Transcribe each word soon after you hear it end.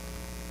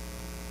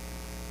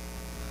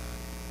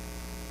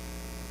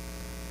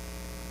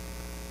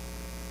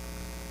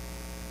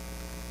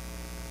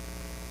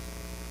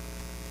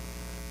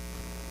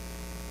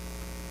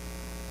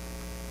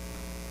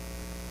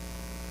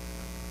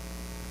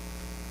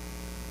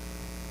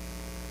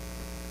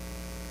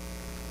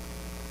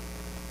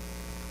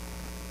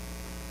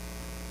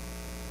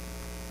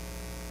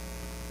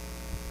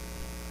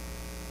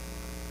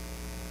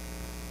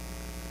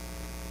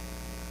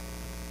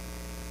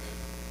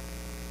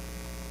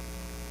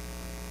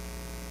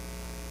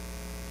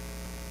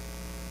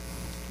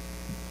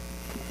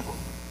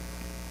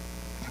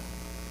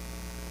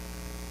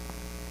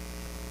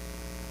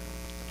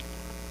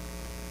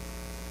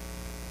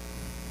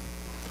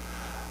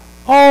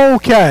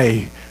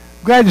Okay,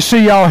 glad to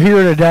see y'all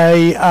here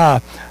today.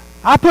 I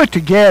put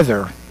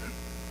together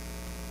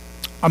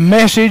a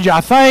message.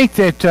 I think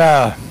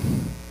that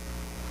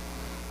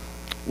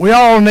we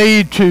all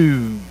need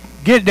to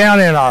get down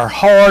in our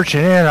hearts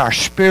and in our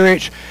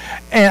spirits,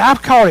 and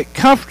I've called it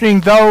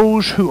comforting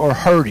those who are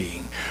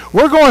hurting.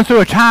 We're going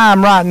through a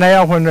time right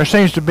now when there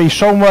seems to be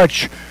so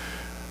much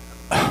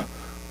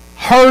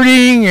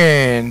hurting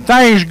and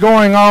things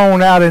going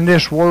on out in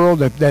this world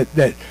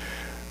that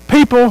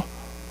people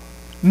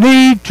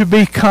need to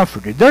be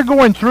comforted. They're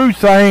going through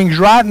things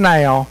right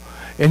now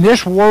in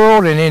this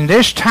world and in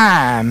this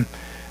time,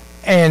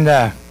 and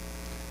I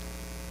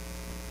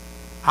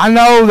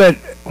know that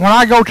when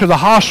I go to the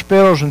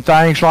hospitals and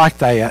things like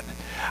that,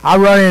 I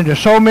run into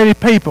so many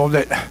people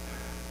that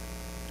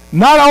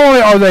not only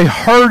are they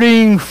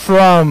hurting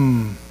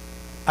from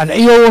an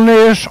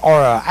illness or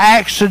an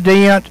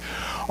accident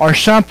or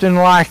something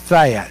like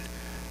that,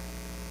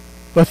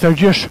 but they're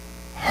just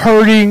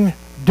hurting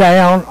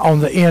down on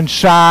the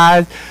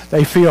inside.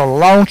 They feel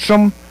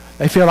lonesome.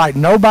 They feel like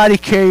nobody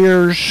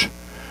cares.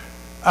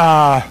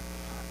 And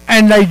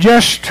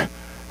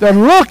they're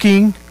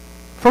looking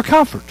for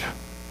comfort.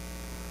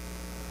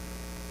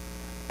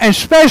 And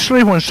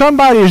especially when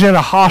somebody is in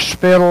a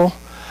hospital,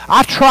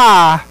 I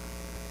try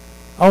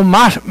on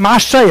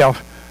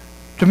myself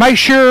to make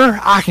sure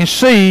I can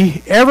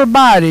see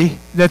everybody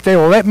that they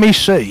will let me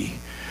see.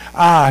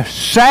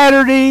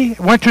 Saturday,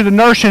 went to the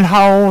nursing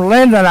home,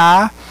 Linda and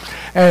I,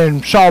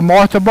 and saw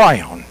Martha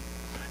Brown.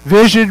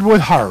 Visited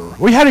with her.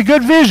 We had a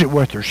good visit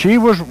with her. She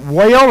was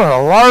well and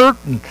alert,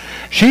 and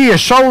she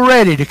is so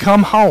ready to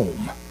come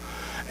home.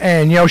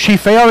 And, she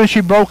fell and she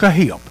broke a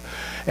hip.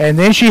 And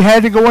then she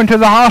had to go into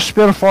the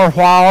hospital for a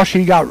while.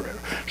 She got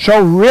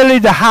so really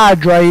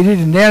dehydrated,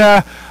 and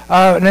then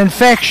an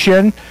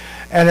infection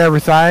and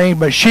everything.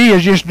 But she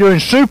is just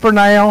doing super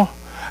now.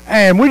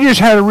 And we just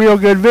had a real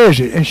good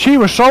visit. And she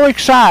was so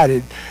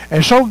excited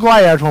and so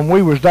glad when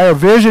we was there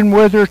visiting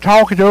with her,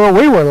 talking to her.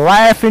 We were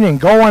laughing and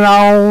going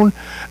on.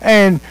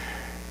 And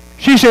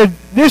she said,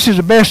 this is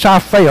the best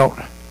I've felt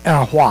in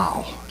a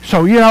while.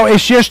 So,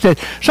 it's just that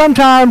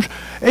sometimes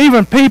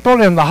even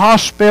people in the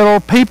hospital,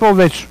 people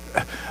that's,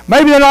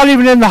 maybe they're not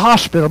even in the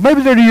hospital.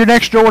 Maybe they're your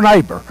next door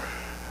neighbor.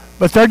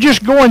 But they're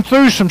just going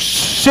through some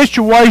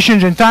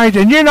situations and things.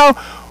 And,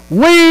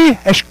 we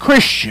as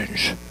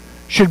Christians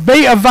should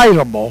be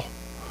available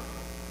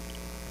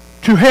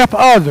to help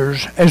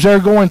others as they're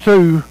going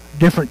through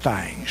different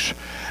things.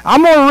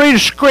 I'm going to read a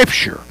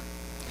scripture,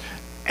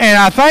 and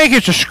I think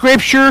it's a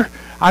scripture,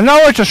 I know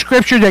it's a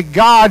scripture that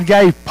God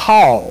gave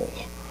Paul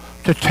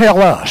to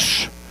tell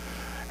us.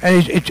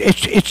 And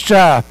it's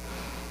right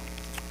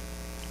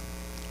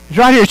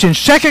here. It's in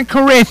 2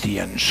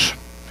 Corinthians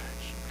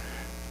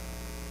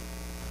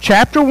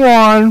chapter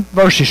 1,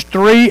 verses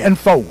 3 and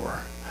 4.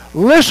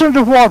 Listen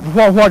to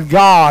what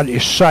God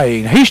is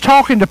saying. He's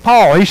talking to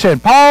Paul. He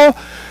said, Paul,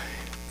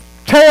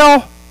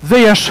 tell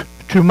this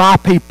to my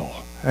people.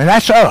 And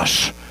that's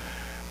us.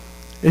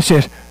 It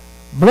says,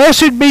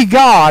 blessed be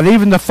God,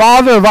 even the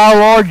Father of our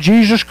Lord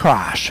Jesus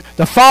Christ,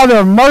 the Father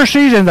of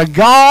mercies and the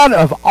God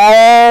of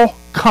all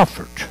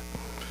comfort,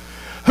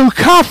 who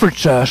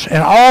comforts us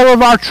in all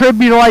of our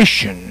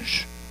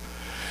tribulations,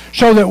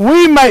 so that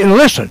we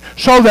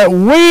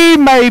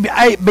may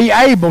be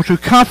able to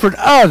comfort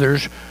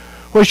others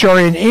which are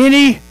in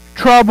any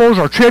troubles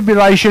or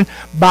tribulation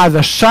by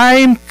the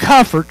same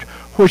comfort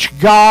which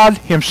God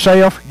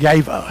himself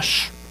gave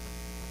us.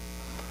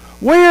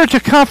 We are to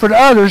comfort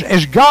others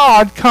as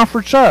God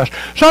comforts us.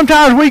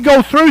 Sometimes we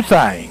go through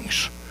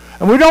things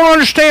and we don't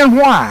understand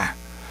why.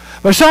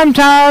 But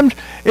sometimes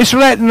it's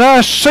letting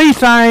us see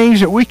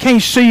things that we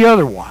can't see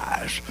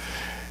otherwise.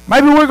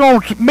 Maybe we're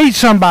going to meet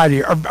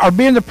somebody or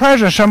be in the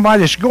presence of somebody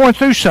that's going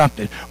through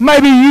something.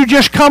 Maybe you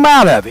just come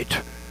out of it.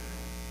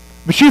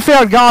 But you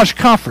felt God's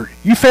comfort.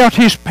 You felt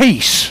his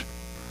peace.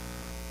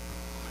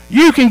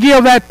 You can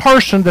give that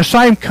person the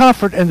same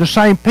comfort and the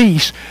same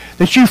peace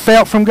that you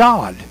felt from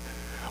God.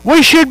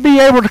 We should be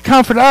able to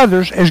comfort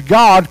others as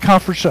God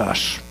comforts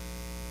us.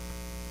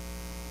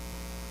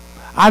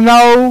 I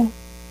know,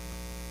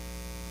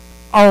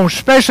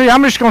 especially,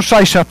 I'm just going to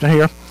say something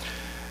here.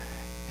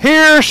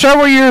 Here,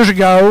 several years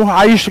ago,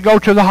 I used to go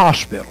to the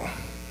hospital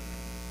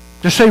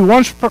to see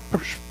one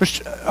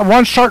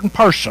certain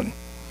person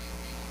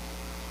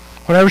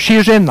whenever she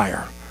was in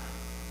there.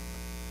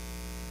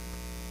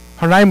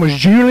 Her name was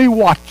Julie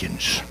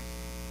Watkins.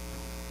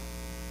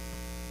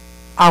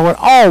 I would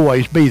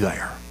always be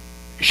there.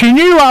 She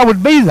knew I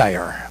would be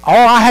there.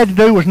 All I had to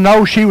do was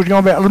know she was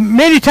going to be.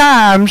 Many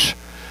times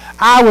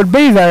I would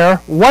be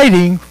there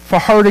waiting for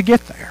her to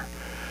get there.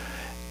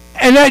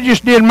 And that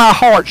just did my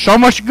heart so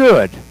much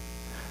good.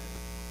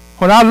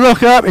 When I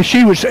look up and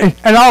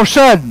and all of a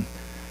sudden,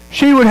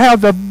 she would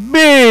have the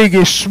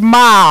biggest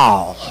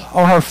smile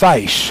on her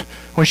face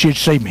when she'd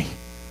see me.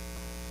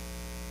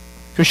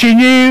 Because she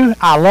knew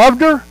I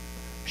loved her.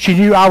 She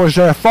knew I was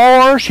there for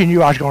her. She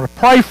knew I was going to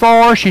pray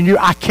for her. She knew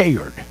I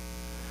cared.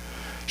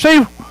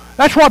 See,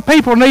 that's what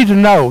people need to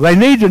know. They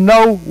need to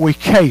know we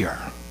care.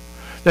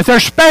 that they're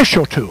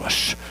special to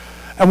us,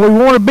 and we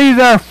want to be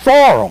there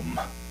for them.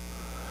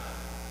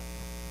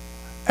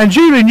 And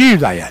Julie knew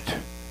that.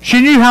 She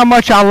knew how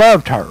much I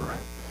loved her.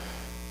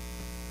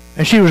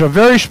 And she was a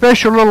very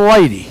special little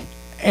lady.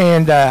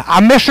 And I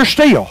miss her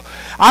still.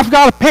 I've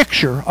got a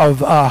picture of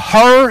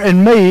her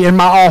and me in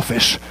my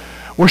office.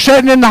 We're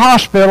sitting in the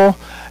hospital,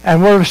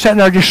 and we're sitting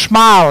there just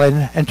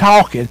smiling and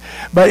talking.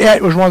 But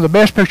it was one of the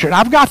best pictures. And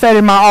I've got that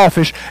in my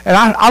office, and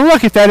I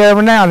look at that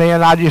every now and then,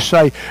 and I just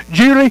say,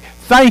 Julie,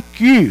 thank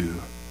you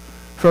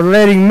for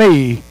letting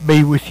me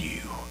be with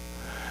you.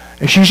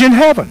 And she's in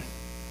heaven.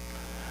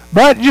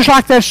 But just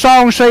like that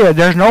song said,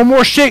 there's no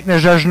more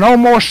sickness, there's no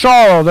more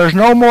sorrow, there's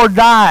no more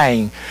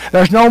dying,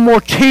 there's no more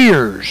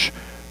tears.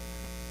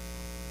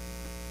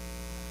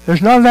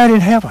 There's none of that in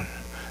heaven.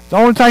 The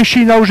only thing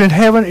she knows in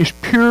heaven is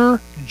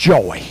pure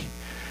joy.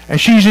 And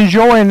she's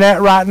enjoying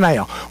that right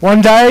now.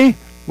 One day,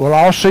 we'll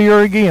all see her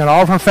again.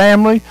 All of her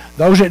family,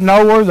 those that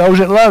know her, those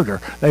that loved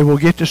her, they will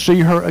get to see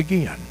her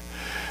again.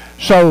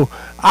 So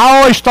I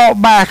always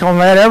thought back on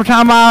that. Every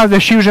time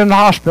that she was in the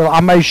hospital,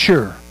 I made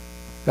sure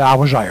that I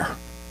was there.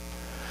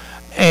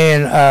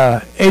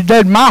 And it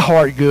did my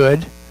heart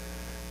good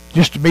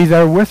just to be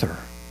there with her.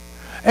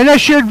 And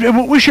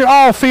we should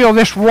all feel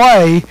this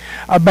way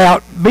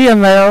about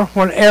being there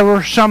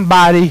whenever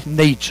somebody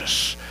needs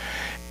us.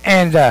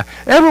 And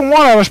every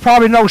one of us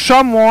probably knows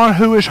someone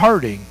who is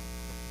hurting.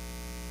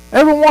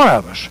 Every one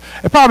of us.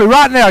 And probably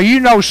right now you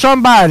know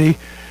somebody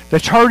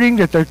that's hurting,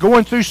 that they're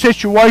going through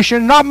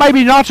situation.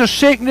 Maybe not a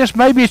sickness,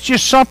 maybe it's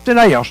just something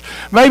else.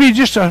 Maybe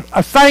just a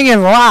thing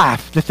in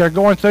life that they're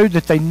going through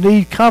that they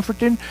need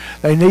comforting,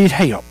 they need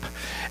help.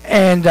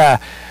 And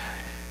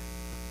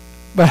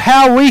but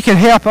how we can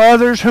help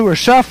others who are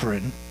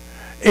suffering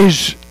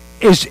is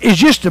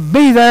just to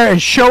be there and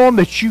show them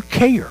that you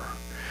care.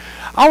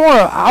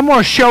 I'm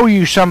gonna show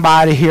you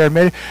somebody here in a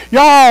minute.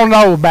 Y'all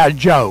know about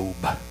Job.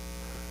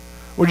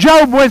 Well,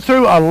 Job went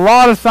through a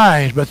lot of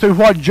things, but through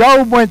what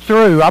Job went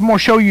through, I'm going to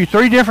show you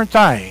 3 different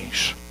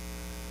things.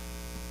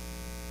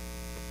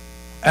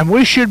 And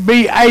we should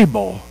be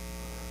able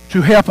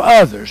to help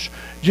others,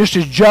 just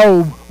as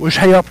Job was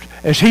helped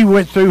as he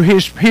went through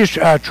his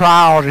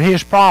trials and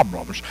his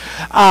problems.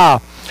 I'm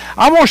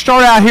going to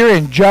start out here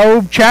in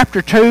Job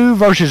chapter 2,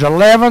 verses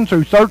 11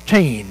 through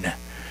 13.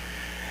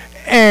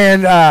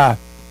 And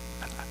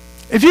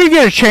if you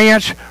get a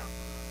chance,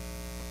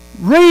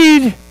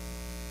 read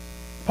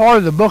part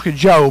of the book of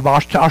Job.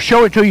 I'll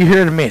show it to you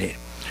here in a minute.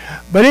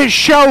 But it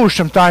shows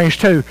some things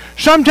too.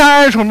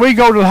 Sometimes when we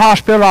go to the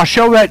hospital, I'll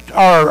show that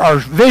or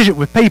visit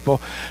with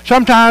people.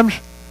 Sometimes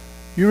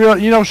you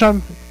know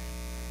something,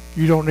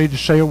 you don't need to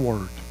say a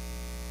word.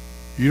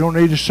 You don't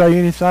need to say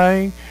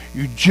anything.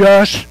 You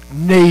just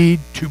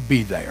need to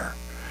be there.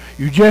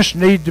 You just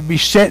need to be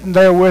sitting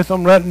there with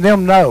them, letting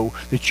them know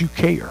that you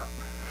care,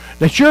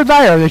 that you're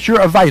there, that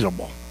you're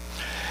available.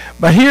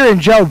 But here in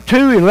Job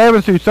 2,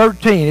 11 through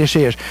 13, it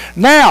says,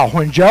 Now,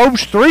 when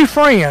Job's 3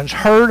 friends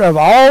heard of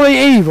all the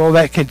evil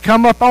that could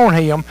come upon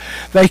him,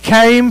 they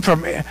came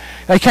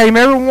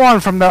every one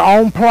from their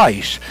own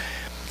place.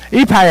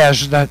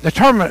 Eliphaz, the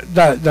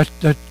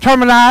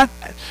Temanite,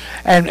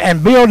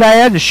 and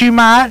Bildad, the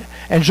Shemite,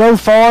 and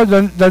Zophar,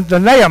 the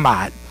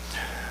Naamite.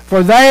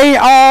 For they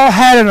all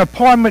had an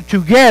appointment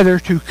together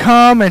to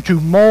come and to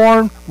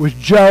mourn with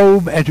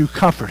Job and to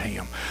comfort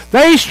him.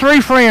 These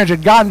 3 friends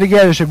had gotten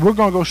together and said, we're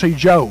going to go see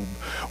Job.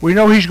 We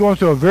know he's going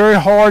through a very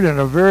hard and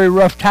a very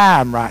rough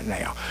time right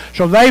now.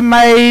 So they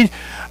made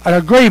an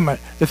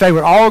agreement that they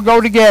would all go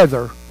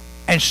together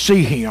and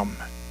see him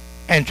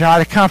and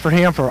try to comfort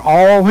him for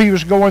all he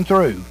was going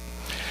through.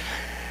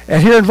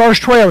 And here in verse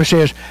 12 it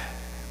says,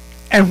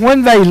 And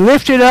when they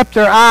lifted up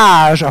their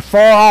eyes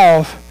afar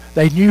off,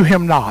 they knew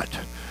him not.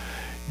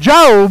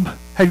 Job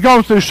had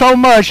gone through so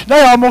much,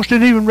 they almost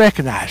didn't even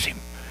recognize him.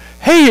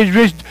 He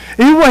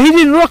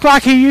didn't look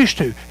like he used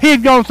to. He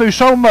had gone through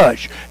so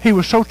much. He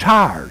was so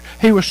tired.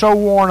 He was so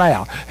worn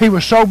out. He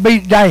was so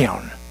beat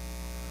down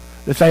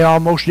that they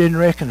almost didn't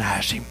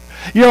recognize him.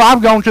 You know,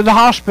 I've gone to the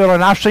hospital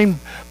and I've seen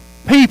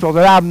people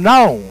that I've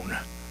known,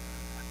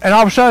 and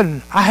all of a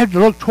sudden I had to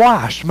look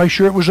twice to make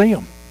sure it was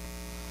them,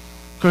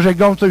 because they'd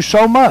gone through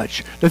so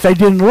much that they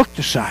didn't look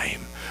the same.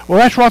 Well,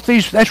 that's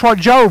what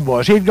Job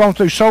was. He'd gone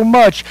through so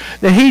much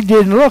that he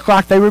didn't look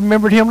like they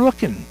remembered him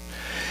looking.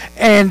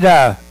 And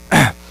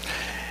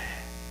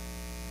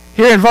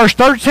here in verse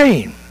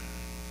 13,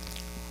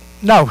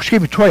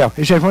 12,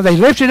 it says, When they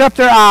lifted up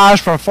their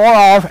eyes from far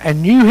off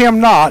and knew him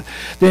not,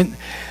 then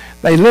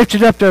they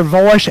lifted up their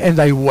voice and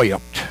they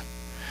wept.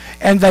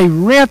 And they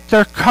rent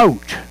their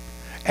coat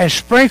and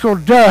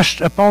sprinkled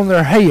dust upon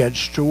their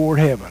heads toward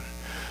heaven.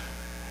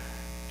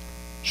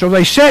 So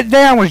they sat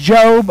down with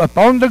Job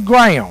upon the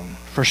ground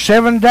for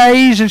 7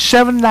 days and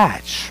 7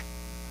 nights,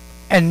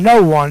 and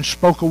no one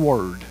spoke a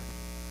word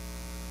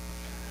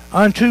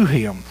unto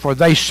him, for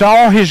they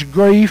saw his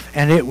grief,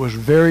 and it was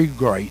very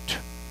great.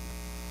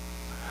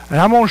 And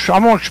I'm going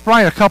to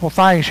explain a couple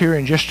things here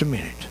in just a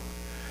minute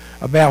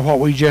about what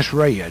we just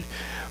read.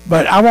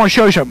 But I want to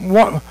show you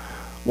something.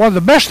 one of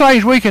the best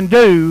things we can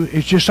do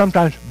is just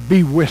sometimes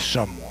be with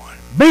someone.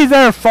 Be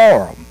there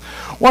for them.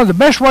 One of the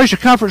best ways to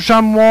comfort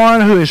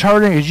someone who is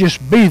hurting is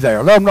just be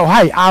there. Let them know,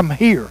 hey, I'm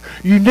here.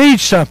 You need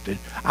something,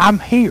 I'm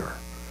here.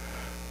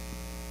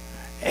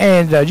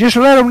 And just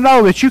let them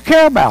know that you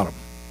care about them.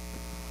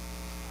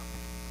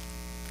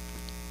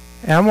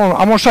 And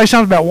I'm gonna say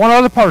something about one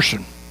other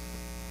person.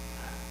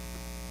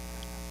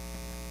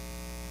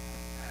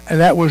 And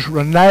that was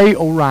Renee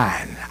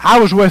Orion. I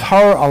was with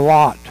her a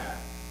lot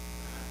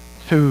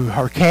through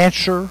her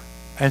cancer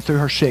and through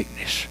her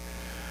sickness.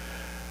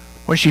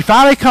 When she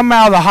finally come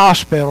out of the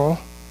hospital,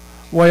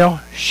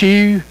 well,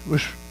 she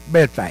was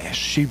bedfast.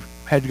 She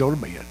had to go to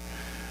bed.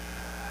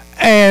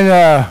 And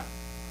I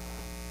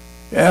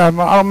don't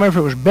remember if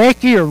it was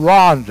Becky or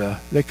Rhonda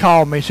that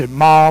called me and said,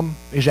 Mom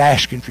is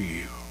asking for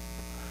you.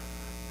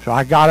 So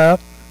I got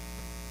up,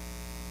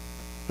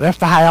 left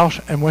the house,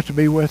 and went to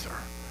be with her.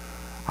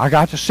 I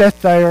got to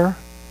sit there,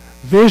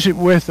 visit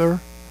with her,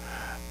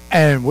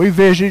 and we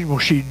visited. Well,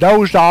 she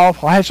dozed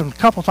off. I had a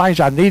couple things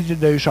I needed to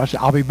do, so I said,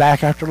 I'll be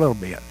back after a little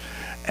bit.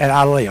 And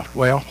I left.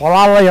 Well, while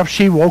I left,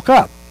 she woke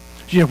up.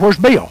 She said, where's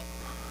Bill?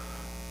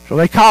 So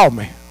they called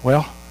me.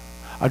 Well,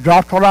 I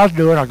dropped what I was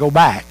doing. I go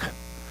back.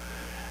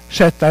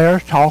 Sit there,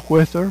 talk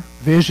with her,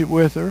 visit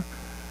with her.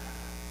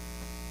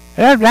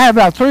 And that happened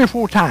about 3 or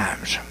 4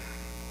 times.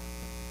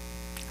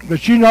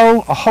 But you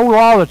know, a whole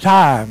lot of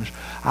times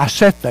I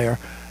sat there.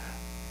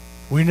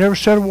 We never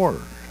said a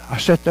word. I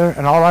sat there,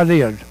 and all I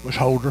did was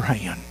hold her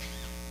hand.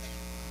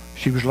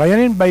 She was laying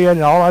in bed,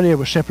 and all I did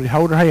was simply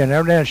hold her hand. Every now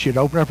and then she'd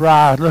open up her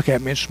eyes, look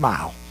at me, and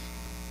smile.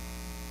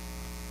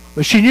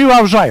 But she knew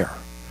I was there.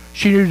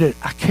 She knew that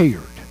I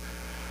cared.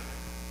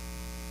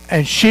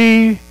 And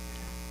she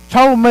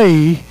told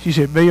me, she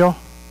said, Bill,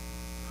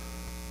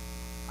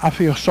 I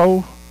feel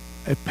so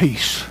at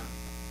peace.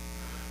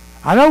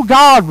 I know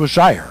God was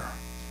there.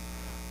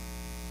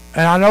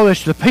 And I know that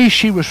the peace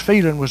she was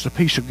feeling was the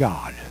peace of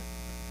God.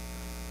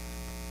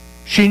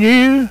 She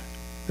knew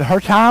that her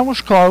time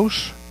was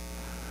close,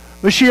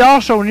 but she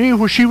also knew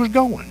where she was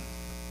going.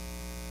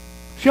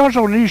 She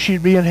also knew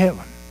she'd be in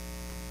heaven.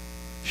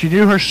 She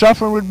knew her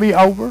suffering would be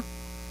over.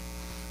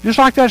 Just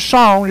like that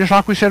song, just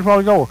like we said a while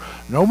ago,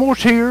 no more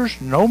tears,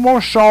 no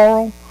more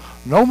sorrow,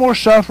 no more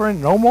suffering,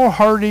 no more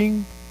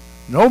hurting,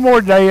 no more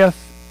death.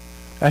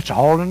 That's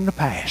all in the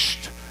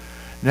past.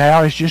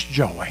 Now it's just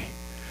joy.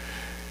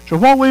 So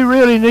what we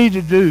really need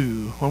to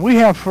do when we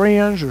have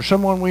friends or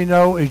someone we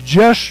know is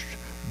just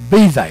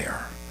be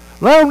there.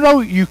 Let them know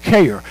you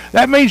care.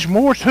 That means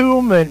more to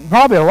them than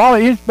probably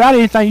about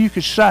anything you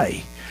could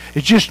say.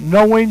 It's just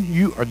knowing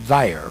you are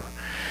there.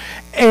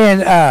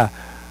 And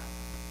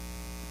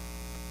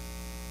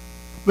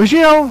but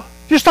you know,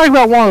 just think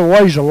about one of the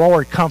ways the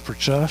Lord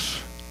comforts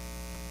us.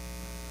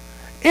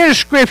 In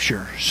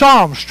Scripture,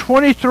 Psalms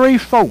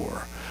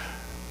 23:4.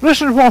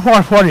 Listen to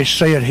what is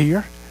said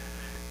here.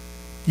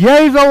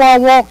 Yea, though I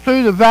walk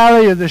through the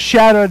valley of the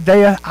shadow of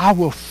death, I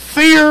will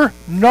fear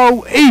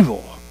no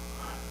evil,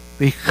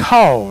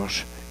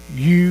 because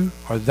you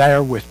are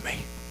there with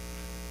me.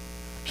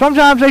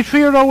 Sometimes they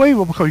fear no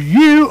evil because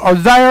you are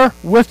there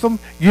with them,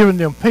 giving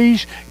them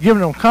peace,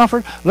 giving them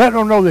comfort, letting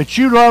them know that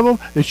you love them,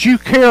 that you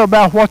care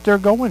about what they're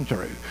going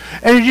through.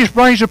 And it just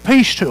brings a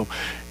peace to them.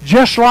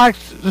 Just like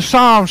the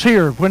Psalms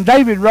here, when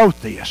David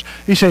wrote this,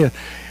 he said,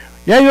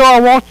 Yea, though I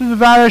walk through the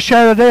valley of the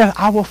shadow of death,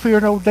 I will fear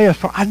no death,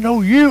 for I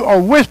know you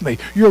are with me.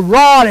 Your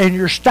rod and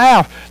your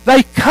staff,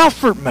 they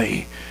comfort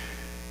me.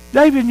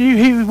 David knew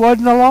he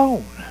wasn't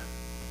alone,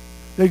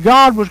 that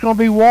God was going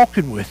to be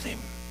walking with him.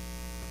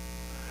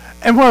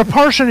 And when a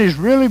person is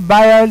really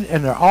bad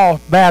and they're all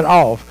bad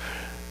off,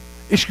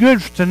 it's good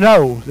to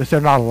know that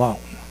they're not alone.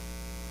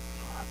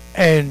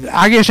 And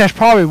I guess that's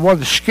probably one of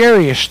the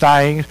scariest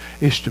things,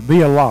 is to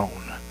be alone.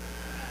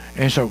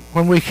 And so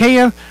when we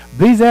can,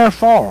 be there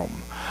for them.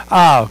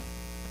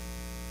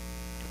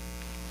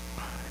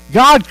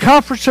 God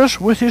comforts us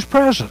with his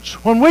presence.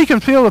 When we can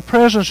feel the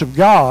presence of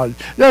God,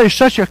 there is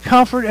such a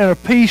comfort and a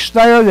peace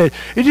there that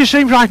it just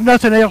seems like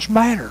nothing else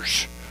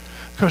matters,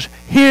 because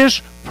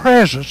his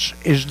presence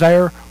is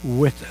there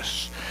with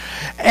us.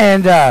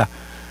 And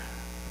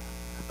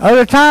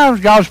other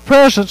times God's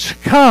presence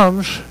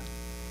comes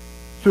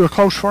through a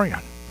close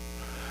friend.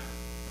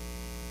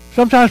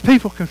 Sometimes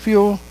people can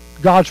feel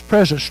God's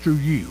presence through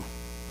you.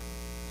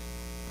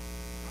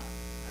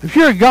 If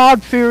you're a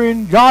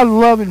God-fearing,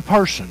 God-loving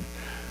person,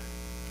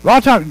 a lot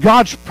of times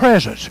God's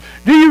presence.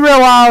 Do you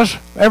realize,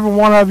 every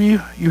one of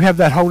you, you have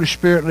that Holy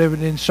Spirit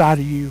living inside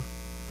of you?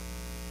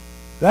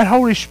 That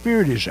Holy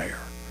Spirit is there.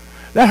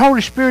 That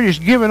Holy Spirit is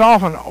giving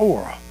off an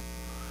aura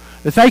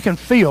that they can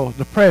feel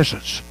the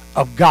presence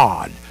of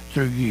God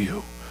through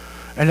you.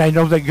 And they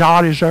know that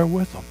God is there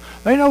with them.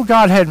 They know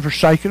God hadn't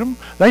forsaken them.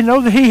 They know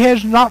that he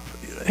has not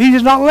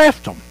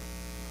left them.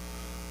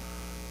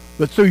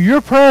 But through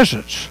your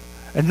presence,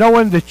 and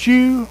knowing that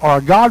you are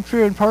a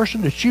God-fearing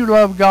person, that you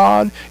love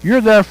God,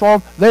 you're there for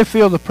them, they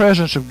feel the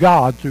presence of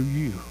God through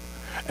you.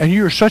 And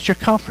you're such a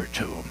comfort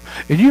to them.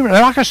 And you,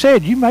 like I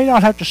said, you may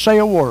not have to say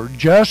a word.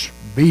 Just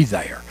be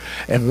there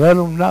and let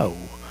them know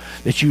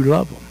that you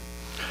love them.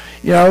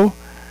 You know,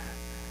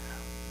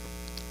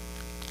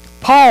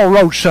 Paul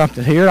wrote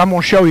something here. I'm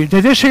going to show you.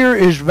 This here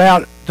is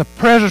about the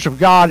presence of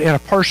God in a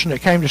person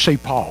that came to see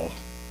Paul.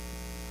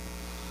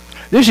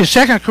 This is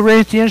 2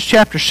 Corinthians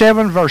chapter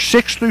 7, verse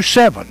 6 through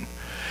 7.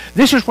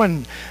 This is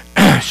when,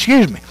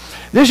 excuse me,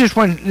 this is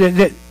when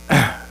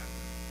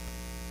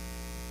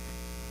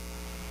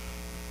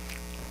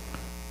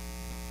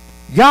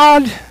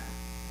God,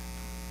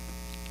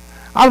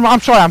 I'm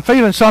sorry, I'm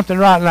feeling something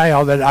right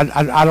now that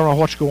I don't know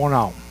what's going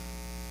on.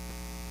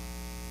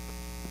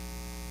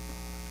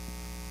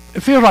 It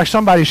feels like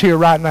somebody's here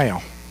right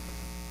now,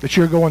 that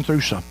you're going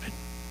through something.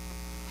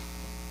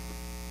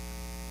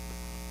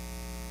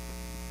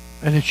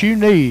 And that you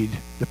need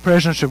the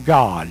presence of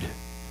God.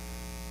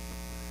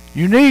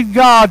 You need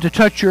God to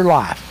touch your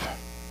life.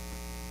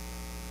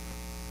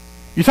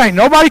 You think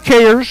nobody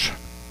cares.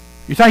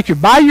 You think you're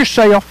by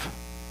yourself.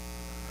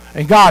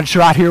 And God's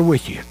right here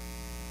with you.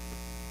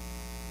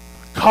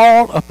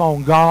 Call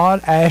upon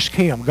God. Ask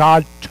Him,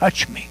 God,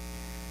 touch me.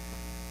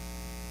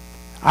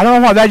 I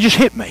don't know why that just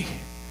hit me.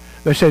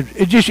 But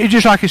it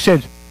just like it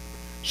said,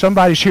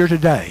 somebody's here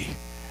today,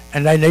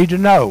 and they need to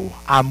know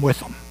I'm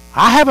with them.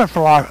 I haven't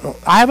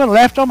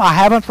left them. I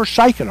haven't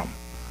forsaken them.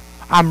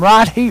 I'm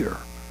right here,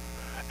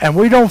 and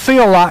we don't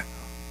feel like.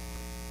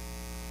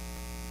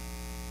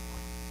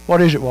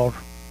 What is it, Walter?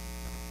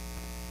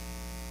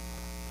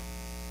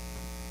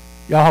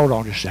 Y'all hold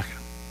on just a second.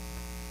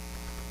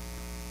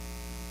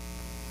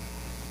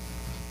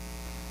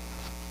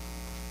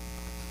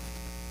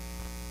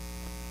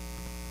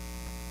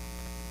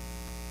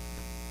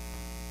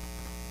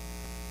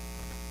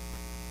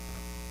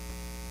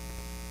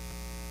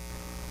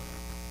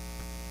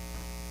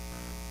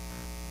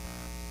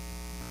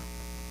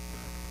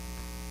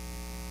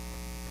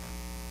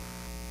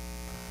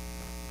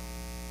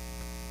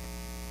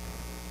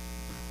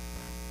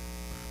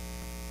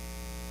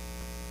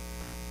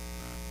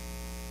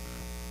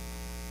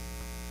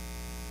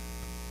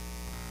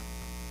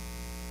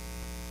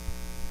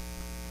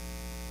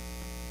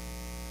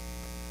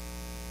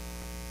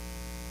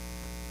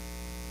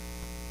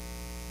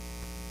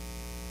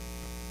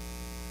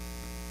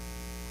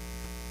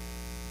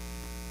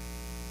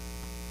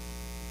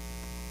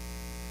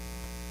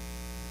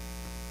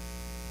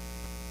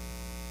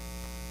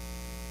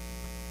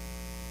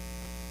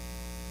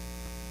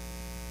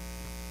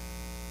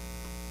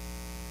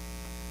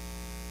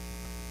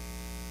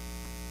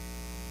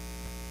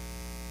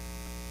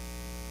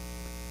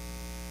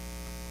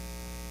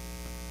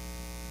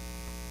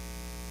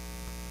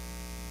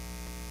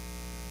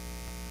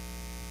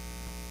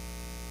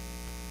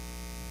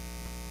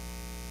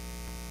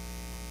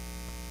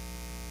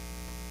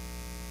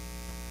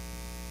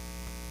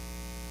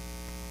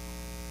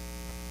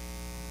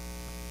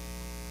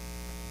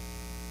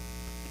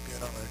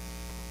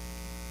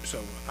 So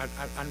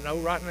I know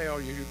right now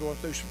you're going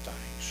through some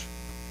things,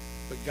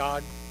 but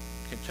God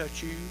can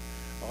touch you.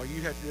 All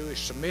you have to do is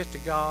submit to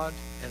God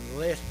and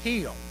let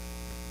Him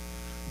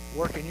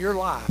work in your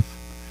life.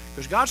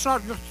 Because God's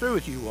not through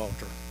with you,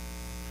 Walter.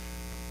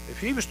 If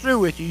He was through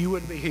with you, you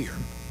wouldn't be here.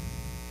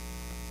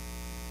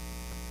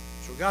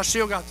 So God's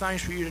still got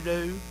things for you to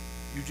do.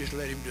 You just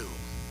let Him do them.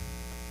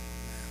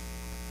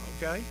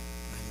 Okay?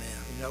 Amen.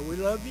 You know we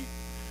love you.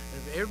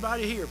 And if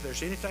everybody here, if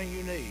there's anything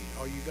you need,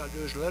 all you got to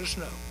do is let us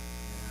know. Yeah,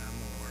 I'm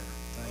aware.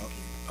 Thank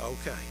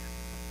you. Okay.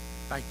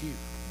 Thank you.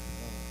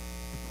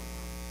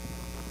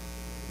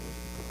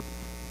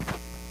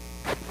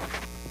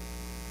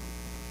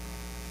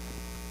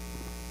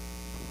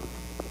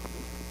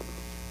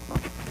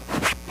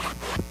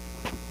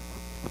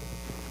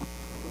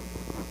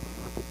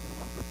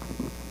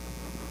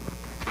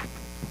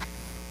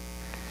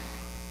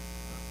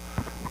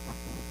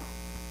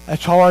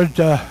 It's hard.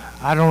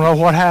 I don't know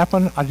what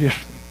happened. But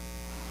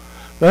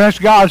that's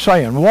God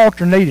saying,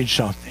 Walter needed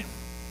something.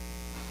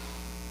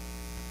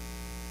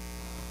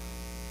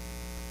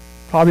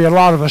 Probably a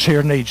lot of us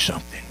here need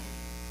something.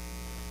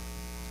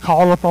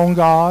 Call upon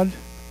God.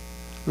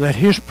 Let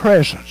His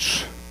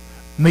presence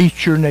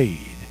meet your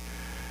need.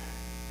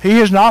 He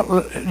is not,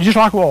 just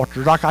like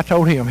Walter, like I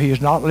told him, He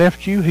has not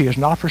left you. He has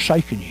not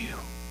forsaken you.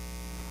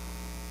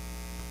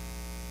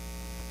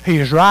 He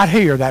is right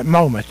here that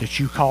moment that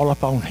you call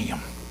upon Him.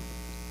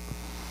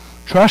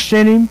 Trust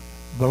in Him.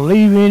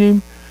 Believe in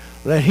Him.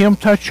 Let Him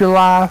touch your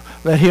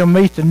life. Let Him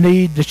meet the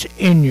need that's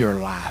in your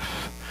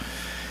life.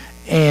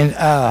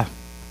 And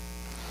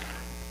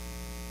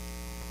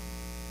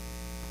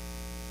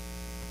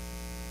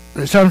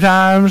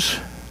sometimes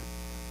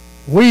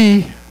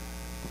we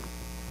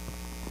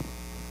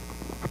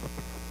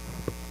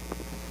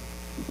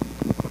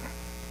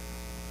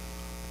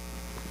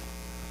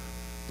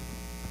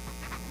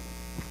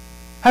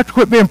have to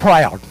quit being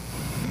proud.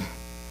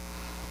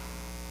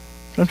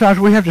 Sometimes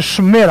we have to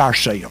submit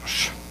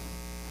ourselves.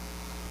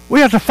 We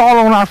have to fall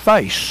on our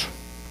face.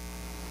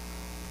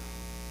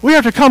 We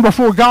have to come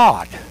before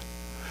God.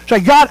 Say,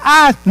 God,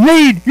 I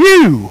need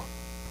you.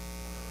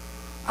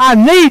 I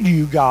need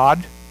you,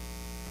 God.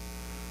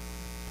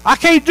 I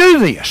can't do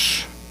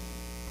this.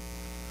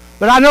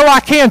 but I know I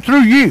can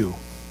through you.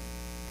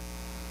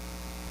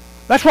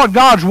 That's what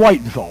God's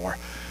waiting for.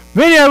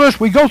 Many of us,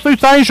 we go through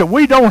things that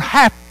we don't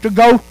have to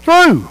go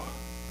through.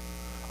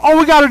 All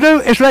we got to do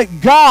is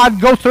let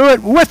God go through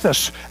it with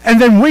us, and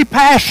then we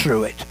pass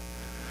through it.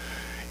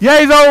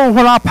 Yea, though,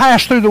 when I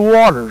pass through the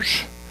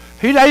waters,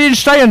 they didn't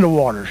stay in the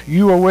waters.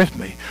 You were with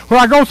me. When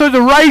I go through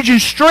the raging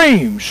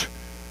streams,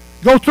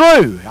 go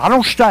through. I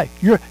don't stay.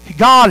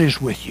 God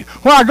is with you.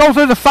 When I go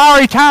through the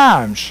fiery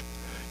times,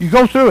 you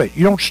go through it.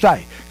 You don't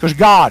stay, because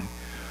God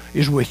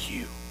is with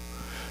you.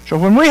 So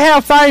when we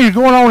have things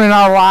going on in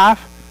our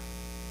life,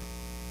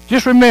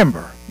 just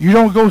remember, you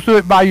don't go through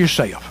it by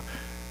yourself.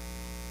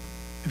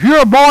 If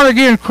you're a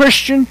born-again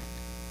Christian,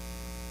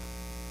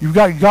 you've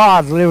got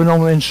God living on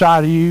the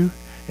inside of you,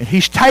 and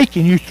He's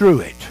taking you through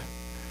it.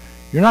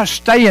 You're not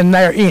staying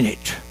there in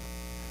it.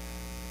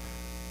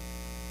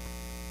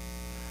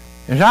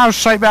 As I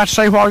was about to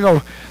say a while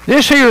ago,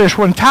 this here is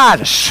when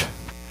Titus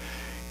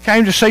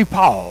came to see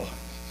Paul.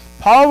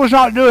 Paul was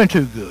not doing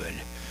too good.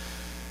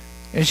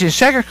 It's in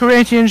 2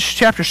 Corinthians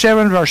chapter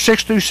 7, verse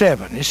 6 through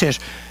 7. It says,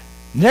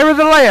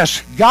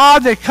 "Nevertheless,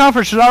 God that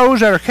comforts those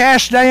that are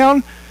cast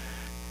down,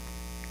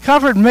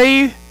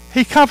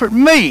 He comforted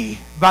me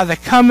by the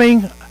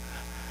coming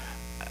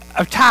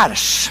of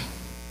Titus.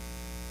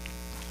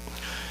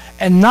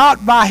 And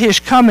not by his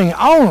coming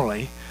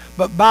only,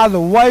 but by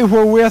the way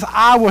wherewith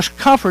I was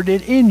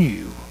comforted in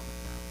you.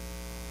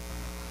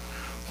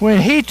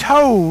 When he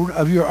told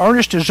of your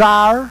earnest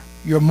desire,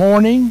 your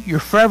mourning, your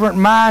fervent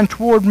mind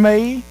toward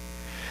me,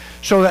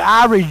 so that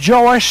I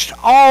rejoiced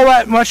all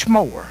that much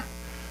more."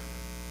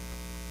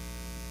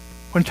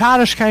 When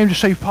Titus came to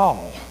see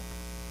Paul,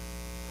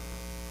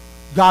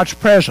 God's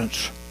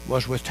presence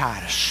was with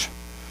Titus.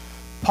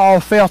 Paul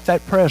felt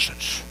that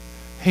presence.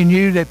 He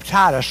knew that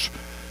Titus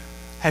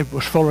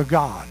was full of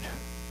God,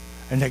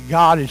 and that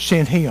God had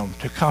sent him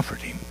to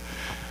comfort him.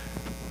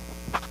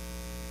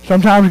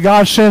 Sometimes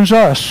God sends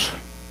us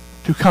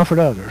to comfort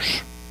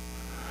others.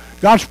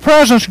 God's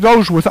presence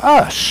goes with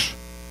us.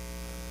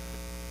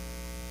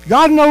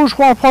 God knows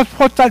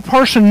what that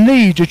person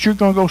needs that you're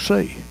going to go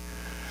see.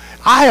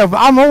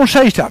 I'm going to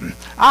say something.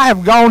 I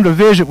have gone to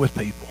visit with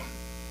people.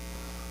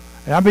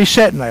 And I'd be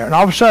sitting there, and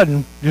all of a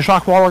sudden, just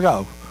like a while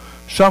ago,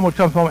 someone would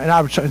come from me, and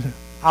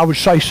I would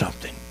say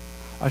something.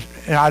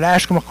 And I'd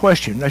ask them a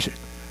question. They said,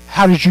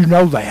 "How did you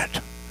know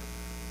that?"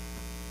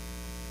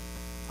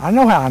 I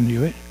know how I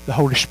knew it. The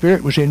Holy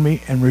Spirit was in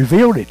me and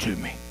revealed it to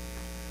me.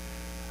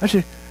 I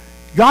said,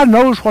 God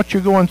knows what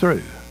you're going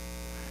through.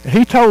 And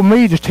He told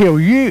me to tell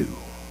you,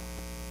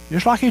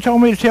 just like He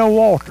told me to tell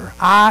Walter,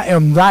 I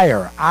am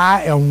there.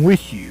 I am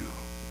with you.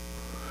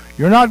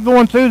 You're not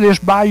going through this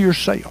by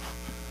yourself.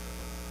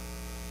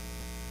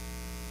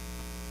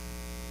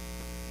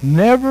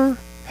 Never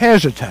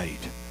hesitate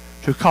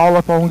to call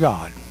upon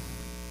God.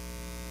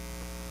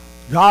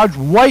 God's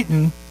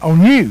waiting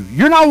on you.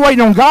 You're not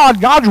waiting on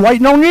God. God's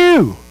waiting on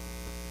you.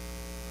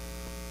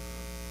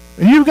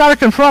 And you've got to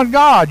confront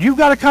God. You've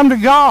got to come to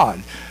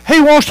God.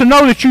 He wants to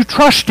know that you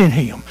trust in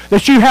Him,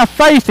 that you have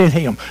faith in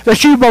Him,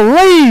 that you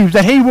believe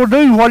that He will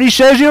do what He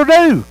says He'll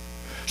do.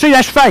 See,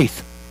 that's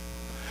faith.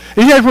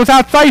 He says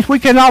without faith we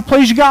cannot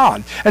please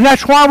God. And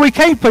that's why we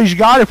can't please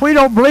God, if we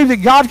don't believe that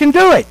God can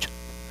do it.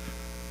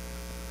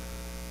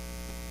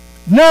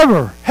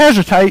 Never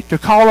hesitate to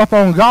call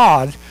upon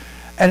God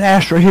and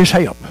ask for His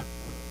help.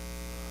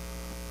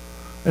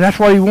 And that's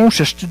what He wants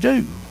us to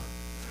do.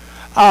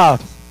 I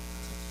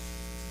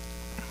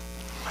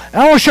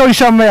want to show you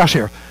something else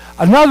here.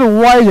 Another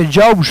way that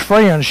Job's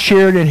friends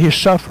shared in his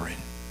suffering.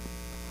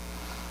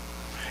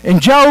 In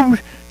Job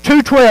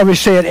 2:12 it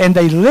said, "And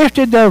they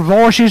lifted their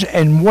voices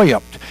and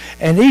wept,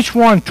 and each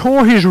one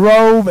tore his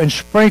robe and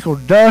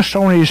sprinkled dust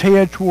on his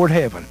head toward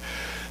heaven."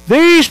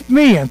 These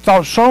men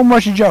thought so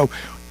much of Job.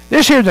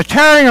 This here, the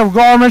tearing of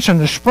garments and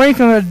the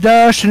sprinkling of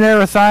dust and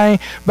everything,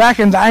 back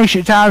in the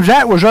ancient times,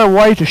 that was their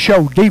way to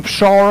show deep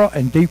sorrow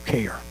and deep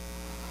care.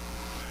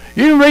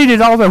 You can read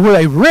it all there, where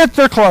they rent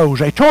their clothes,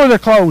 they tore their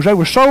clothes, they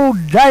were so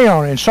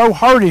down and so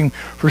hurting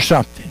for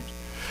something.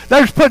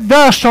 They just put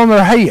dust on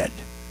their head.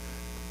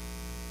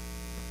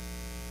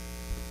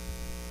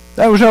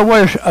 That was their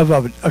way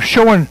of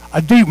showing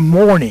a deep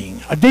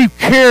mourning, a deep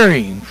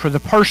caring for the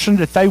person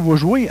that they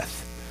was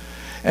with.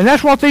 And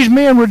that's what these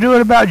men were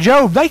doing about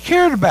Job. They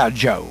cared about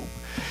Job.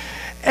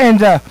 And,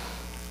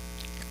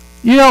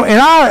 in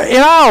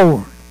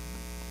our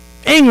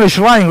English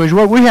language,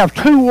 well, we have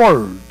two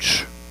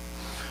words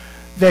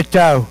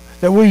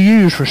that we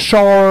use for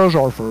sorrows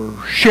or for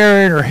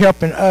sharing or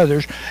helping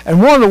others.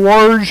 And one of the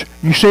words,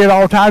 you see it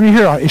all the time, you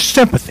hear it, is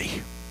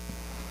sympathy.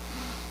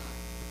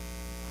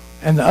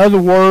 And the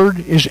other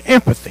word is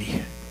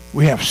empathy.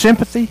 We have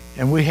sympathy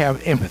and we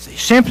have empathy.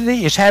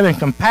 Sympathy is having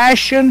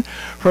compassion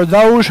for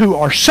those who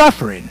are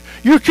suffering.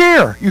 You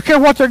care. You care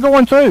what they're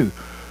going through.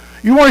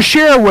 You want to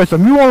share with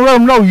them. You want to let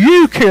them know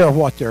you care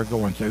what they're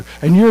going through,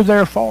 and you're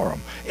there for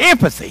them.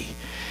 Empathy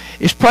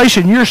is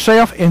placing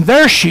yourself in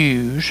their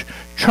shoes,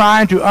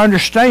 trying to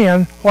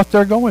understand what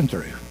they're going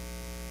through.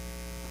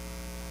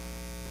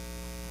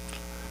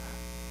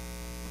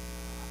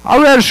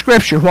 I read a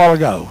scripture a while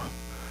ago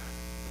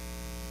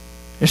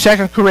in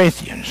 2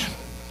 Corinthians.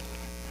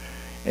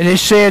 And it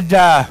said,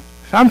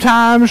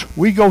 sometimes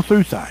we go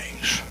through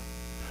things.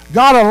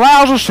 God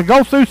allows us to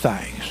go through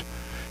things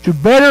to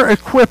better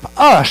equip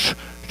us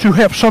to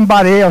help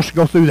somebody else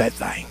go through that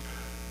thing.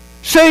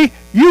 See,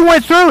 you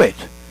went through it.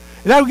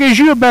 And that gives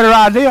you a better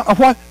idea of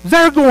what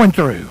they're going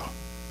through.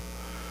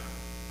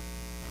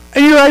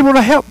 And you're able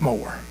to help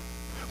more.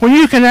 When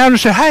you can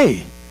understand,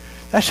 hey,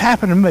 that's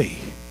happened to me.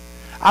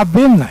 I've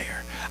been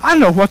there. I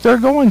know what they're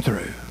going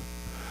through.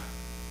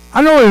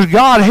 I know as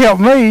God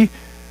helped me,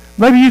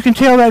 maybe you can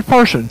tell that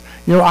person,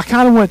 you know, I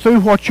kind of went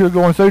through what you're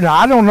going through. Now,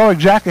 I don't know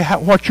exactly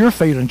what your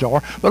feelings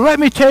are, but let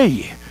me tell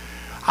you,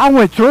 I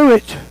went through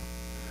it,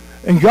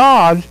 and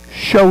God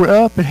showed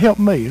up and helped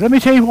me. Let me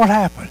tell you what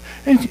happened,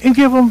 and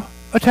give them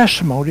a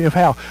testimony of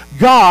how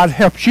God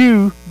helped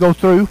you go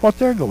through what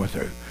they're going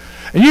through.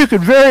 And you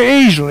could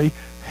very easily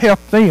help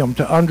them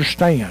to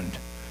understand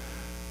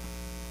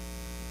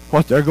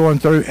what they're going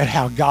through and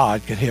how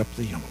God can help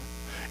them.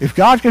 If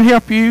God can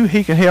help you,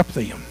 he can help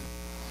them.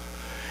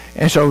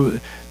 And so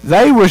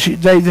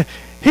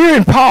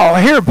here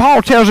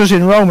Paul tells us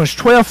in Romans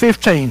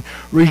 12:15,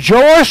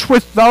 rejoice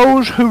with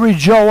those who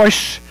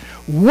rejoice,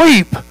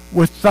 weep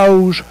with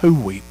those who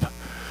weep.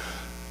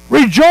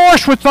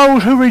 Rejoice with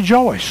those who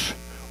rejoice.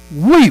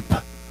 Weep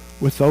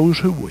with those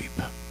who weep.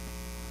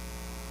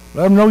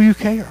 Let them know you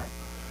care.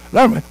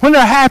 When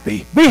they're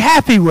happy, be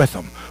happy with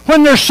them.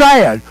 When they're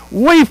sad,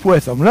 weep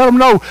with them. Let them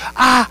know,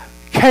 I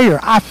care.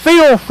 I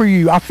feel for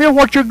you. I feel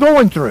what you're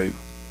going through.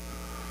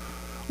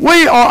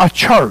 We are a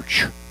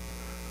church.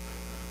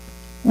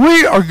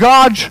 We are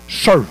God's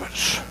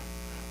servants.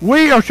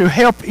 We are to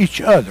help each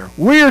other.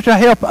 We are to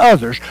help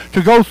others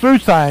to go through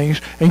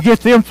things and get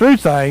them through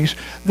things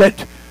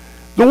that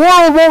the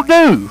world won't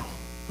do.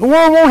 The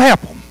world won't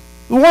help them.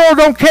 The world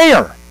don't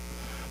care.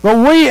 But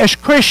we as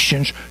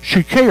Christians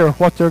should care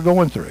what they're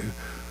going through.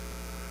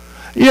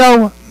 You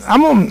know,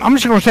 I'm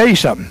just going to tell you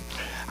something.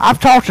 I've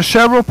talked to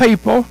several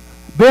people,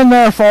 been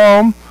there for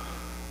them,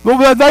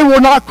 but they were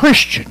not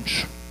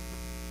Christians.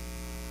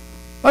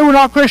 They were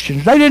not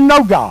Christians. They didn't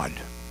know God.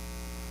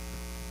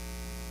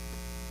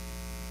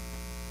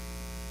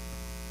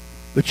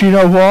 But you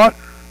know what?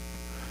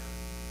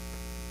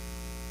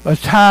 By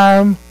the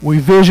time we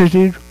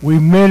visited, we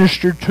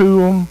ministered to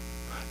them,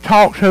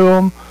 talked to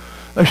them,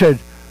 they said,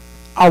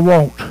 I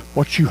want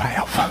what you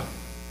have.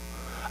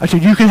 I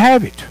said, you can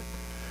have it.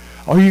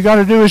 All you got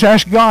to do is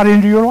ask God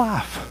into your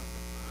life.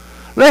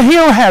 Let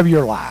him have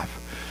your life.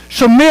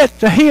 Submit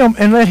to him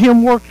and let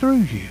him work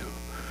through you.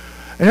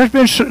 And there's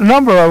been a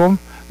number of them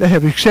that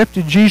have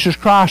accepted Jesus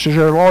Christ as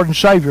their Lord and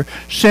Savior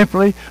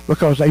simply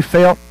because they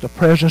felt the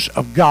presence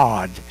of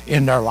God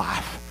in their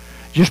life.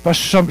 Just by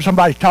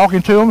somebody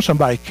talking to them,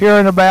 somebody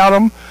caring about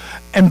them,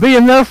 and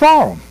being there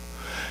for them.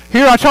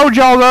 Here, I told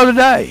y'all the other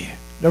day,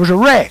 there was a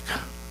wreck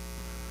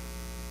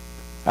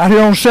out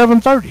here on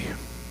 730.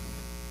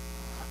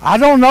 I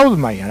don't know the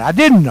man. I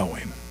didn't know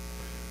him.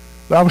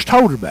 But I was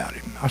told about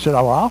him. I said,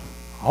 oh, well,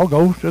 I'll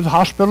go to the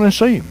hospital and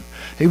see him.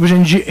 He was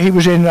in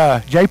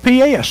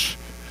JPS,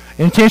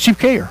 intensive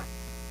care.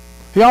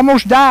 He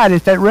almost died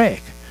at that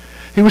wreck.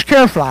 He was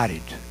care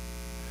flighted.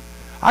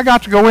 I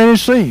got to go in and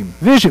see him,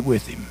 visit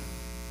with him.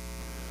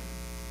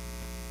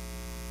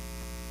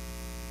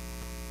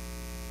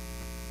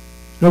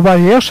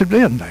 Nobody else had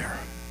been there.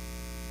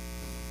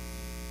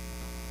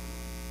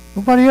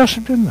 Nobody else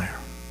had been there.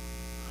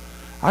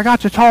 I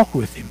got to talk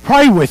with him,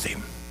 pray with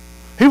him.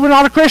 He was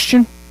not a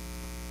Christian.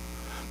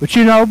 But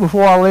you know,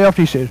 before I left,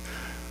 he said,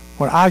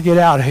 when I get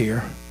out of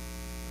here,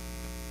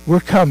 we're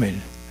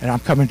coming, and I'm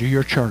coming to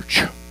your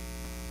church.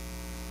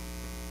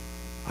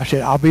 I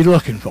said, I'll be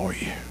looking for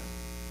you.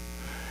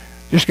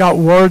 Just got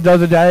word the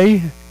other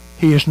day,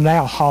 he is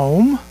now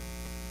home.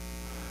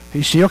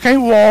 He still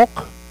can't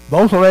walk.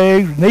 Both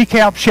legs,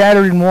 kneecap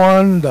shattered in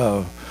one,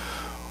 the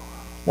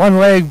one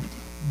leg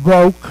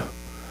broke.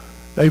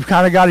 They've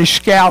kind of got his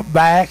scalp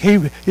back.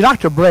 He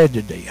doctor bled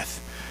to death.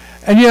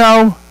 And you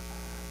know,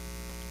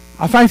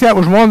 I think that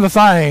was one of the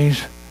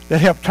things that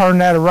helped turn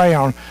that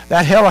around.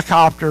 That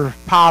helicopter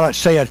pilot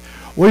said,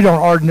 we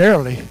don't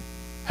ordinarily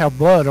have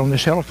blood on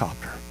this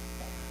helicopter.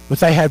 But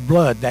they had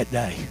blood that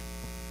day.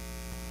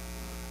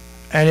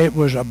 And it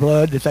was a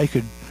blood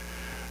that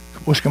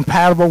was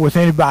compatible with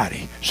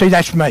anybody. See,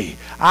 that's me.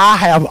 I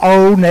have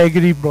O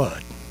negative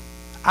blood.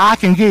 I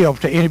can give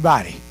to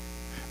anybody,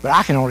 but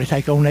I can only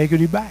take O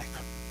negative back.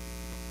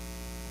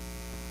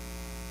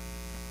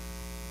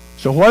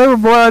 So whatever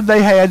blood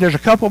they had, there's a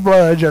couple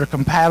bloods that are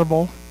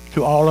compatible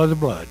to all other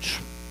bloods.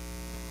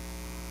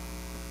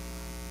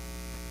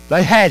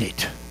 They had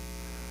it.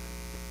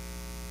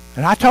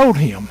 And I told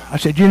him, I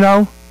said, you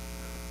know,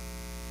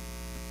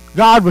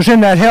 God was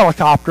in that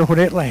helicopter when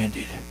it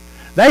landed.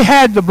 They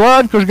had the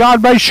blood because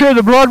God made sure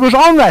the blood was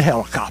on that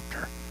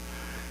helicopter.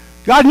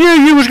 God knew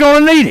you was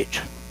going to need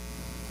it.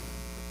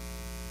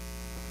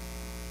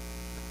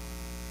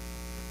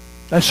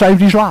 That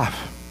saved his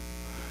life.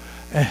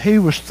 And he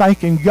was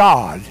thanking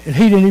God, and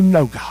he didn't even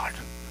know God.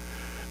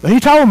 But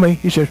he told me,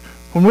 he said,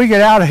 when we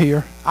get out of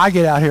here, I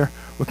get out here,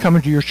 we're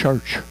coming to your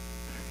church.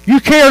 You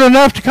cared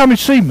enough to come and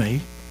see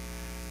me,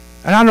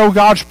 and I know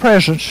God's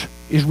presence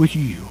is with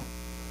you.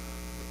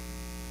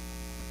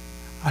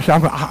 I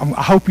said,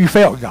 I hope you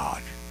felt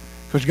God,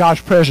 because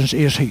God's presence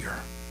is here.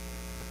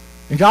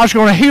 And God's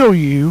going to heal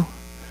you.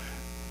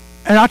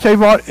 And I tell you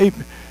what,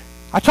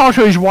 I talked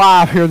to his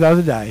wife here the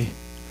other day,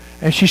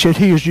 and she said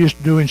he is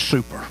just doing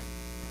super.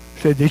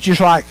 She said it's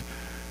just like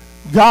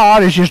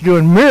God is just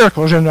doing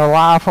miracles in their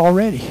life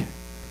already.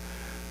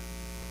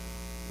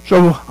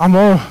 So I'm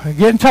going to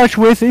get in touch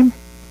with him.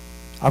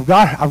 I've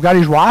got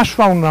his wife's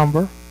phone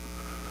number,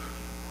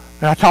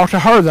 and I talked to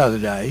her the other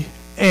day.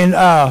 And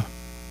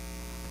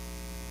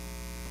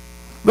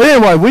but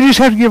anyway, we just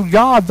have to give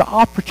God the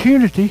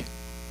opportunity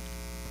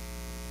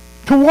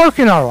to work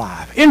in our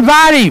life.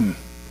 Invite him.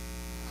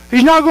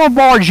 He's not going to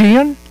barge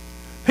in.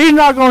 He's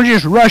not going to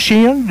just rush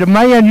in,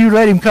 demand you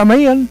let him come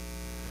in.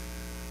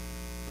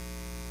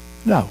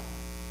 No.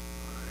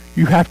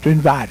 You have to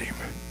invite him.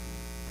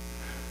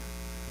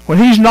 When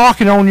he's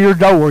knocking on your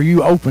door,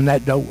 you open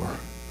that door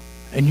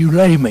and you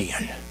let him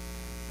in.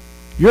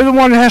 You're the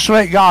one that has to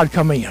let God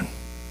come in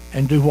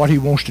and do what he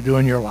wants to do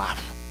in your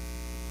life.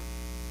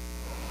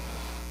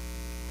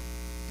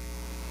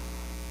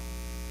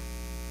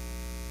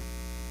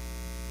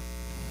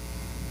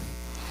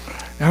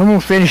 Now I'm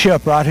going to finish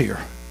up right here.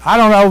 I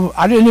don't know,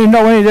 I didn't even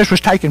know any of this was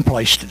taking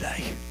place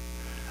today.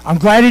 I'm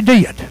glad it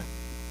did.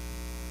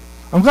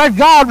 I'm glad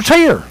God was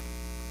here.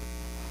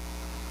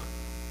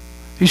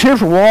 He's here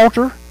for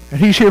Walter,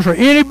 and he's here for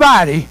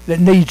anybody that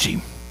needs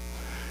him.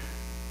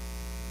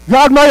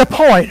 God made a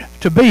point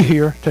to be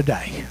here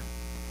today.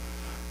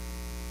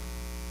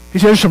 He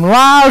said there's some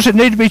lives that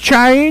need to be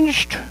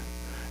changed,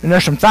 and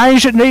there's some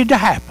things that need to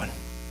happen.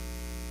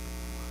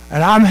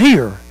 And I'm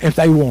here if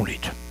they want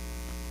it.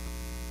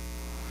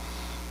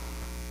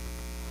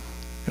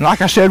 And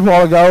like I said a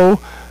while ago,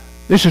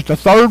 this is the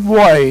third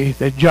way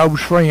that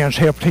Job's friends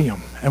helped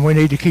him, and we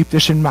need to keep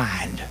this in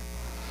mind.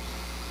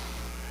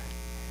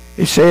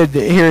 It said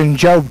here in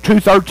Job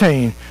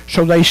 2:13,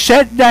 so they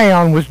sat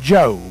down with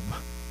Job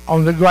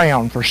on the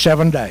ground for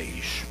 7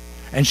 days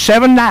and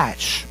 7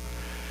 nights,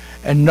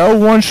 and no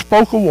one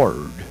spoke a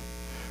word,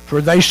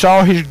 for they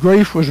saw his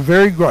grief was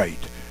very great.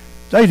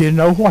 They didn't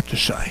know what to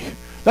say.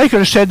 They could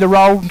have said the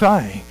wrong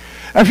thing.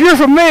 If you're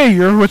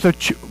familiar with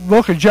the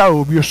book of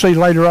Job, you'll see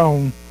later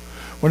on,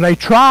 when they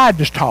tried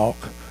to talk,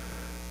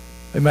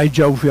 they made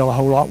Job feel a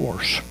whole lot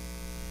worse.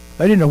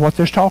 They didn't know what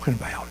they was talking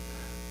about.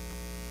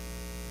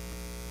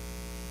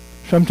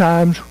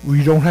 Sometimes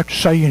you don't have to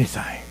say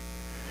anything.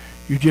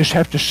 You just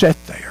have to sit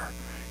there.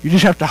 You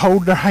just have to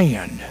hold their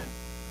hand.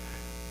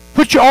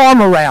 Put your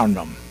arm around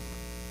them.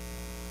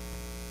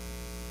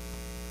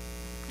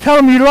 Tell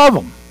them you love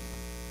them.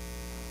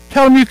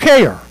 Tell them you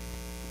care.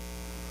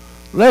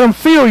 Let them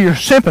feel your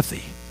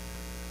sympathy.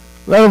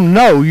 Let them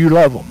know you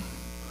love them.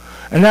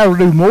 And that will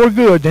do more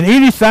good than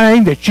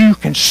anything that you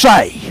can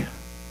say.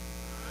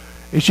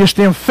 It's just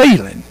them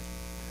feeling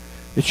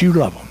that you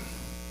love them.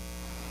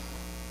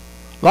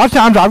 A lot of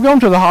times I've gone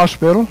to the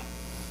hospital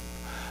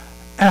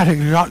and I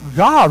think,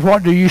 God,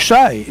 what do you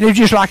say? And it's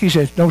just like he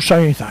says, don't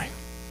say anything.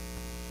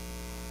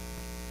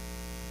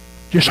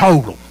 Just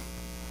hold them.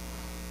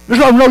 Just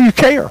let them know you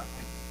care.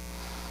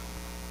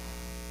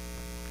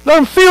 Let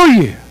them feel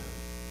you.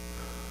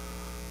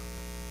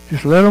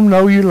 Just let them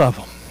know you love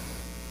them.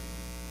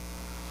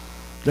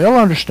 They'll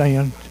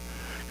understand.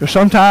 Because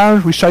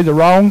sometimes we say the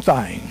wrong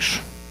things.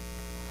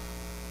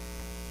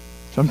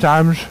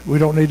 Sometimes we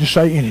don't need to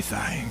say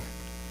anything.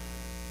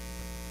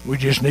 We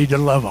just need to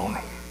love on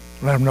them.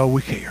 Let them know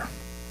we care.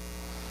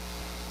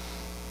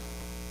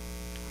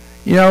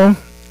 You know,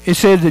 it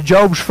said that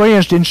Job's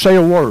friends didn't say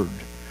a word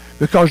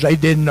because they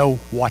didn't know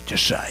what to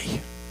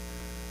say.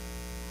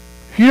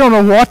 If you don't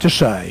know what to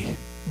say,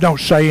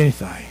 don't say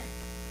anything.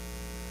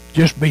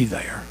 Just be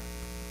there.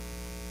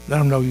 Let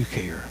them know you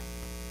care.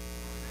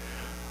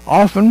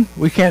 Often,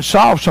 we can't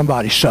solve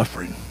somebody's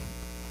suffering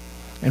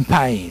and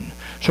pain.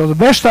 So the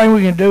best thing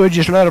we can do is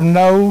just let them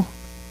know,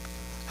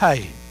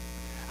 hey,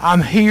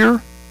 I'm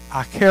here.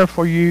 I care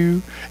for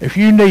you. If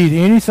you need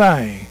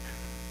anything,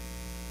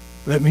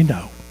 let me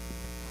know.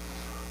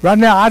 Right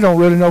now, I don't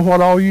really know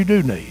what all you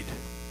do need.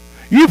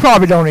 You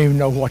probably don't even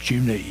know what you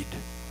need.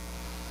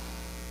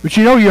 But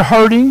you know you're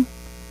hurting.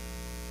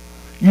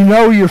 You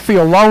know you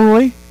feel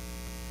lonely.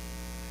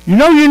 You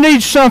know you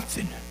need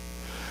something.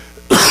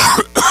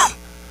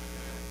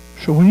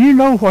 So when you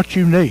know what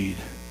you need,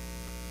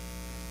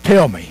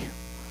 tell me,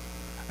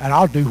 and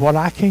I'll do what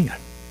I can.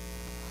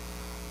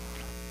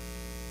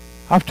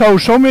 I've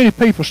told so many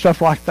people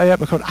stuff like that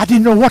because I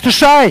didn't know what to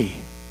say.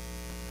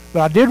 But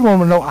I did want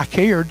them to know I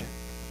cared.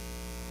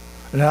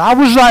 And that I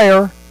was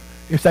there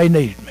if they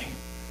needed me.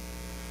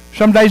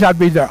 Some days I'd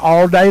be there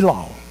all day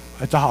long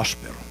at the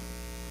hospital.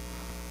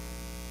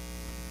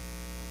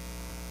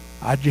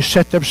 I'd just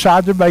sit there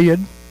beside their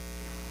bed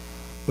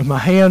with my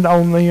hand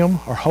on them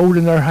or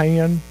holding their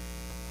hand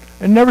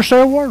and never say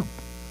a word.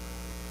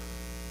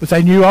 But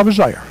they knew I was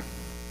there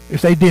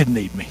if they did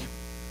need me.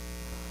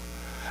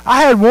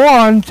 I had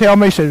one tell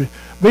me, said,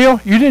 Bill,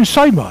 you didn't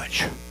say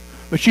much.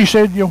 But you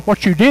said,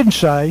 what you didn't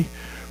say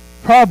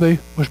probably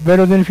was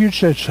better than if you'd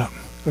said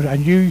something. Because I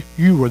knew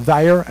you were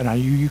there and I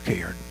knew you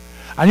cared.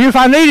 I knew if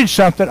I needed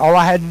something, all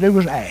I had to do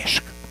was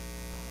ask.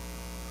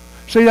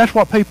 See, that's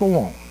what people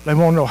want. They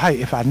want to know,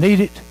 hey, if I need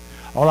it,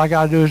 all I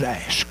got to do is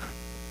ask.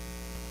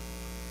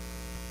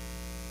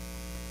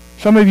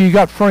 Some of you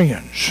got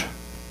friends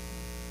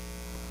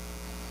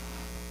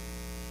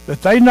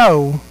that they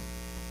know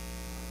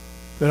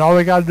that all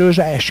they got to do is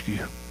ask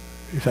you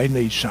if they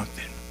need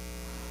something.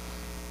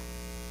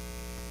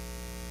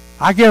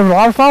 I get a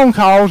lot of phone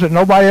calls that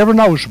nobody ever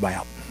knows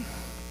about.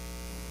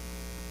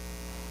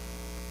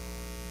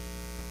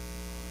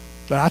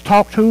 But I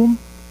talk to them.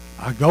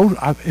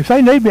 If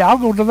they need me, I'll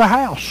go to the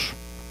house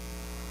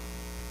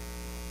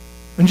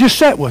and just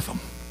sit with them.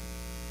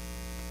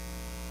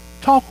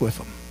 Talk with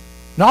them.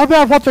 Not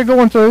about what they're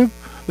going through,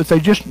 but they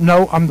just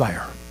know I'm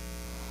there.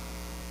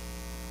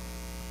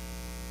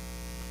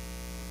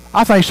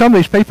 I think some of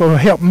these people have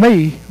helped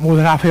me more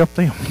than I've helped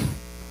them.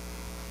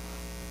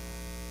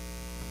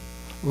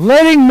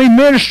 Letting me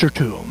minister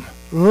to them,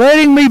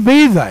 letting me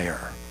be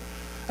there,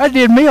 that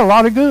did me a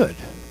lot of good.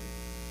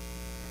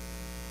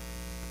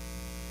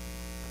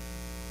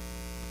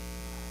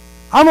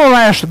 I'm going to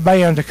ask the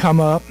band to come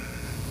up.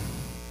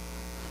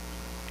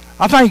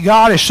 I think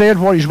God has said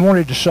what he's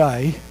wanted to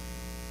say.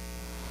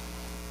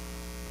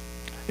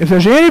 If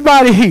there's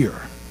anybody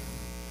here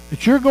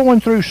that you're going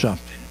through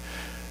something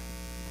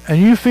and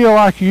you feel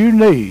like you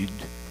need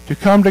to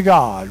come to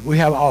God, we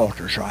have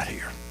altars right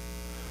here.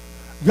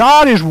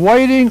 God is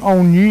waiting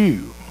on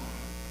you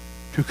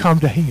to come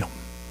to him.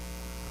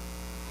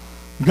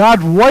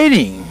 God's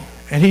waiting,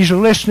 and he's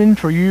listening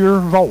for your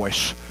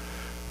voice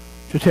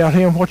to tell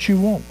him what you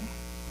want.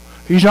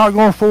 He's not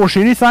going to force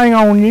anything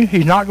on you.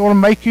 He's not going to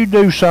make you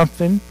do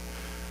something.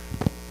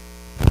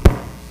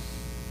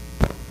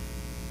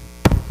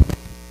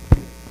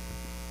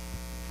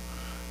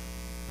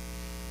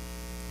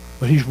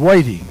 But he's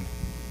waiting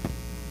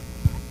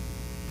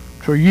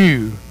for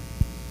you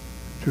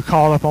to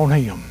call upon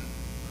him.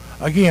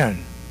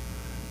 Again,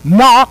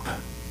 knock,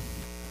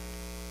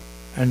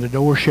 and the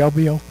door shall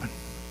be open.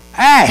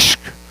 Ask,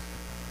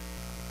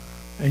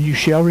 and you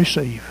shall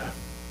receive.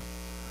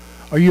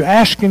 Are you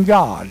asking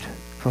God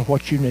for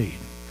what you need?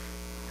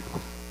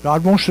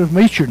 God wants to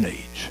meet your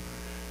needs,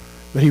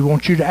 but he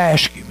wants you to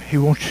ask him. He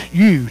wants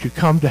you to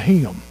come to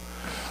him.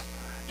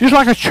 Just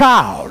like a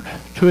child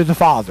to the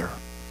father.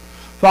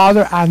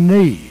 Father, I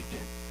need.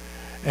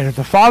 And if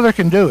the father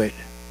can do it,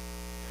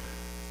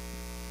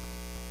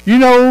 you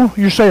know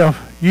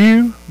yourself,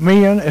 you,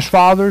 men, as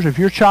fathers, if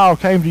your child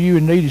came to you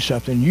and needed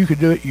something, you could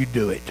do it, you'd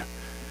do it.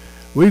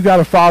 We've got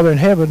a Father in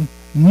heaven.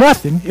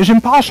 Nothing is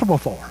impossible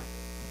for.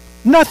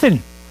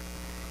 Nothing.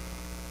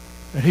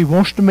 And he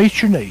wants to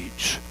meet your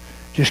needs.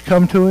 Just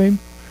come to him.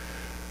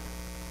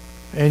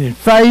 And in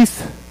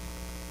faith,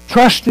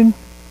 trusting,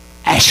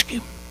 ask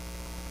him.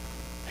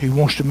 He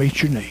wants to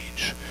meet your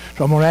needs.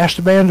 So I'm going to ask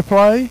the band to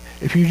play.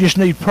 If you just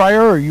need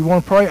prayer or you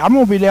want to pray, I'm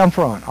going to be down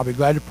front. I'll be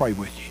glad to pray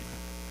with you.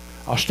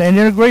 I'll stand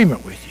in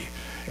agreement with you.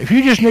 If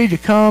you just need to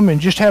come and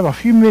just have a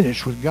few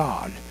minutes with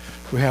God,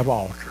 we have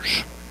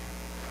altars.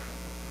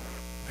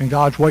 And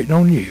God's waiting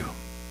on you.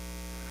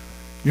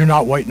 You're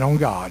not waiting on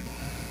God.